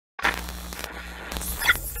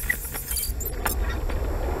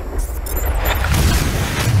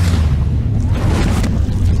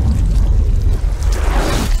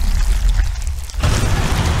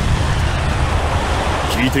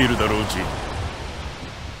いるだろう、ジン。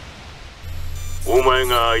お前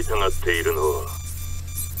が愛さがっているのは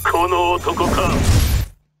この男か。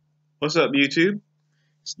 What's up, YouTube?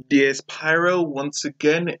 It's DSPyro once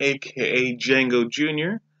again, aka Django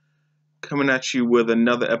Jr., coming at you with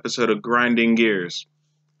another episode of Grinding Gears.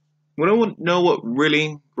 Want to know what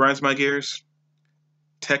really grinds my gears?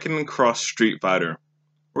 Tekken X Street Fighter.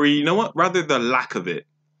 Or you know what? Rather the lack of it.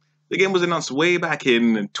 The game was announced way back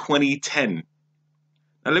in 2010.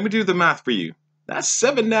 Now let me do the math for you. That's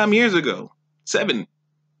 7 damn years ago. 7.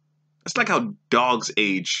 That's like how dogs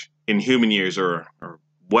age in human years or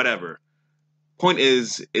whatever. Point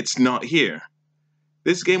is, it's not here.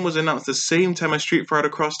 This game was announced the same time as Street Fighter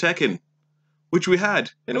X Tekken, which we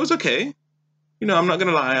had, and it was okay. You know, I'm not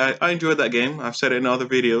gonna lie, I enjoyed that game. I've said it in other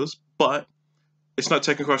videos, but it's not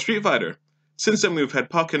Tekken X Street Fighter. Since then, we've had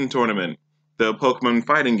Pokken Tournament, the Pokemon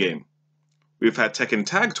fighting game. We've had Tekken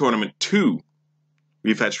Tag Tournament 2.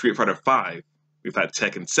 We've had Street Fighter 5. We've had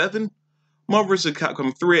Tekken 7, Marvel vs.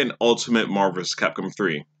 Capcom 3, and Ultimate Marvel vs. Capcom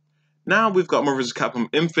 3. Now we've got Marvel vs. Capcom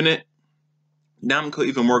Infinite. Namco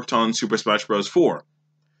even worked on Super Smash Bros. 4.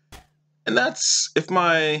 And that's, if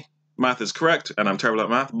my math is correct, and I'm terrible at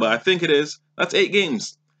math, but I think it is, that's 8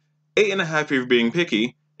 games. 8.5 if you're being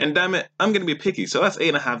picky, and damn it, I'm going to be picky, so that's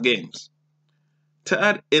 8.5 games. To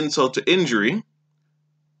add insult to injury,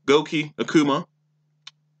 Goki Akuma,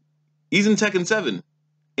 he's in Tekken 7,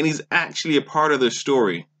 and he's actually a part of the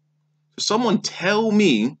story. So someone tell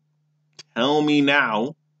me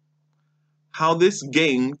now, how this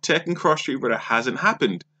game, Tekken X Street Fighter, hasn't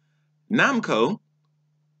happened. Namco,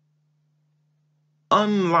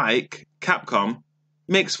 unlike Capcom,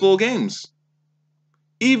 makes full games.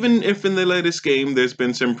 Even if in the latest game there's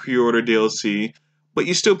been some pre-order DLC, but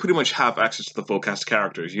you still pretty much have access to the full cast of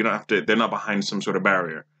characters. You don't have to, they're not behind some sort of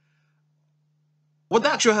barrier. What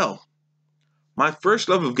the actual hell? My first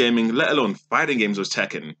love of gaming, let alone fighting games, was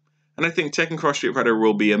Tekken. And I think Tekken X Street Fighter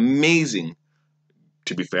will be amazing.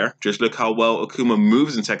 To be fair, just look how well Akuma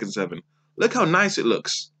moves in Tekken 7. Look how nice it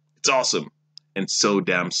looks. It's awesome. And so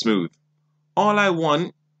damn smooth. All I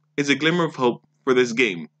want is a glimmer of hope for this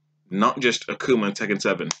game. Not just Akuma in Tekken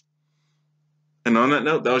 7. And on that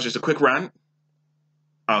note, that was just a quick rant.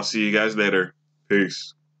 I'll see you guys later.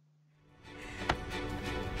 Peace.